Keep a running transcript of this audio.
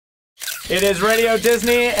It is Radio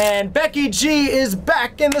Disney, and Becky G is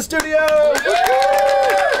back in the studio.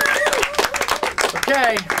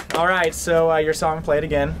 Okay, all right. So your song "Play It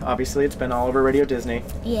Again." Obviously, it's been all over Radio Disney.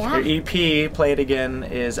 Yeah. Your EP "Play It Again"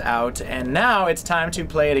 is out, and now it's time to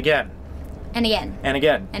play it again. And again. And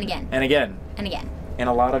again. And again. And again. And again. In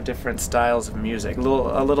a lot of different styles of music, a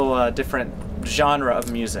little different genre of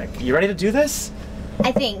music. You ready to do this?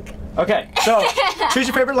 I think. Okay, so choose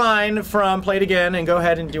your favorite line from "Play It Again" and go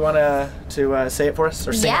ahead. And do you want to say it for us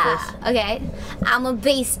or sing it for us? Yeah. Okay. I'm a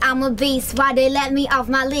beast. Why they let me off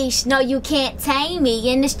my leash? No, you can't tame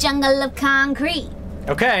me in this jungle of concrete.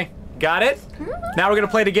 Okay, got it. Now we're gonna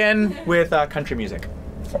play it again with country music.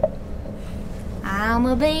 I'm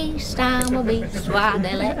a beast, why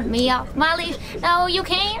they let me off my leash? No, you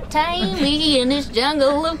can't tame me in this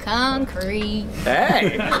jungle of concrete.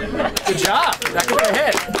 Hey, good job. That could be a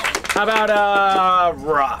hit. How about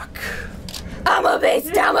rock? I'm a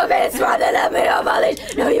beast, why they let me off my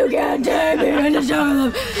leash? No, you can't tame me in this jungle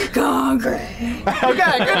of concrete.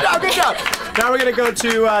 Okay, good job, good job. Now we're gonna go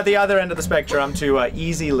to the other end of the spectrum to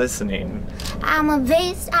easy listening. I'm a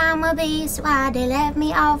beast, why they let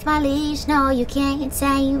me off my leash? No, you can't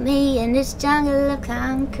tame me in this jungle of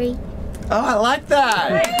concrete. Oh, I like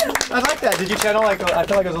that. I like that. Did you channel like, I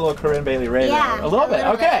feel like it was a little Corinne Bailey Rae Yeah, there. A little bit,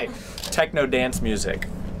 little okay. Techno dance music.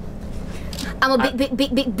 I'm a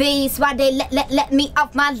big beast, why they let me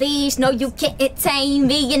off my leash? No, you can't tame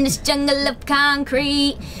me in this jungle of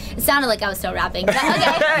concrete. It sounded like I was still rapping. But okay,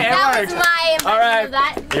 that was my impression All right. of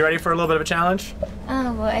that. You ready for a little bit of a challenge?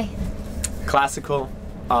 Oh boy. Classical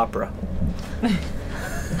opera. I'm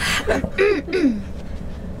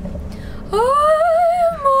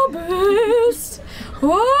a beast,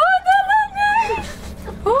 why they let me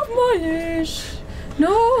off my leash?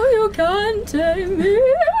 No, you can't tame me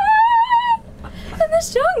in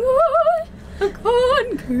this jungle of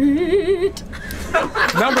concrete.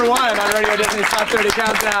 Number 1 on Radio Disney's Top 30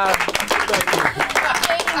 Countdown.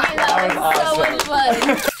 That was so much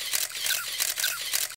fun.